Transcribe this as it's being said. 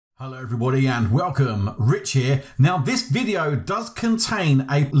Hello everybody and welcome, Rich here. Now this video does contain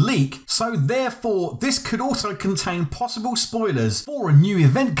a leak, so therefore this could also contain possible spoilers for a new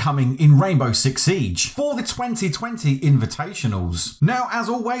event coming in Rainbow Six Siege for the 2020 Invitationals. Now as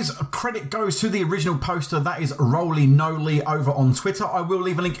always, credit goes to the original poster, that is Roly Noly over on Twitter. I will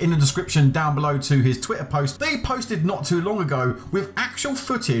leave a link in the description down below to his Twitter post that he posted not too long ago with actual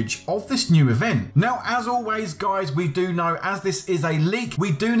footage of this new event. Now as always guys, we do know as this is a leak,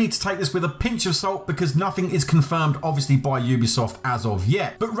 we do need to take this with a pinch of salt because nothing is confirmed obviously by Ubisoft as of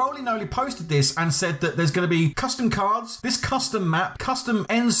yet. But Roly Noly posted this and said that there's going to be custom cards, this custom map, custom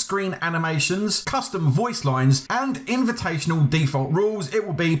end screen animations, custom voice lines and invitational default rules. It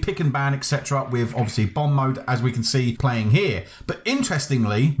will be pick and ban etc, with obviously bomb mode as we can see playing here. But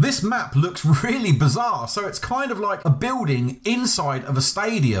interestingly, this map looks really bizarre, so it's kind of like a building inside of a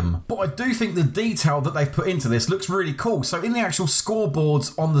stadium. But I do think the detail that they've put into this looks really cool. So in the actual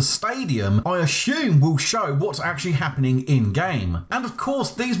scoreboards on the stadium, I assume will show what's actually happening in game. And of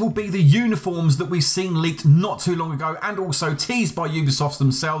course these will be the uniforms that we've seen leaked not too long ago and also teased by Ubisoft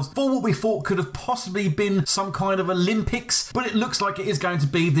themselves for what we thought could have possibly been some kind of Olympics, but it looks like it is going to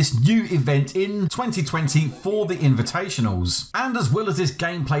be this new event in 2020 for the Invitationals. And as well as this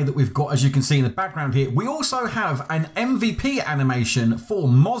gameplay that we've got, as you can see in the background here, we also have an MVP animation for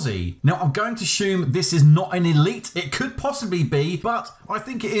Mozzie. Now I'm going to assume this is not an elite, it could possibly be, but I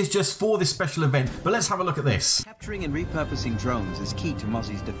think it is just for this special event. But let's have a look at this. Capturing and repurposing drones is key to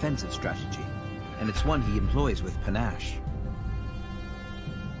Mozzie's defensive strategy, and it's one he employs with panache.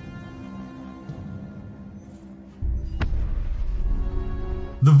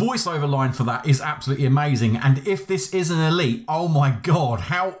 The voiceover line for that is absolutely amazing, and if this is an elite, oh my god,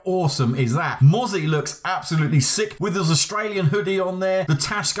 how awesome is that? Mozzie looks absolutely sick with his Australian hoodie on there, the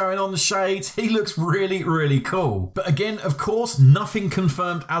tash going on the shades. He looks really cool. But again, of course, nothing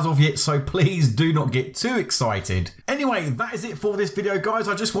confirmed as of yet, so please do not get too excited. Anyway, that is it for this video guys.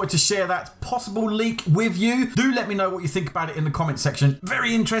 I just wanted to share that possible leak with you. Do let me know what you think about it in the comment section.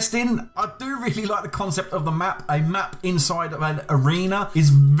 Very interesting. I do really like the concept of the map. A map inside of an arena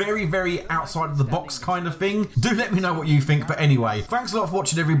is very outside of the box kind of thing. Do let me know what you think. But anyway, thanks a lot for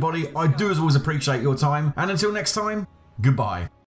watching everybody. I do as always appreciate your time, and until next time, goodbye.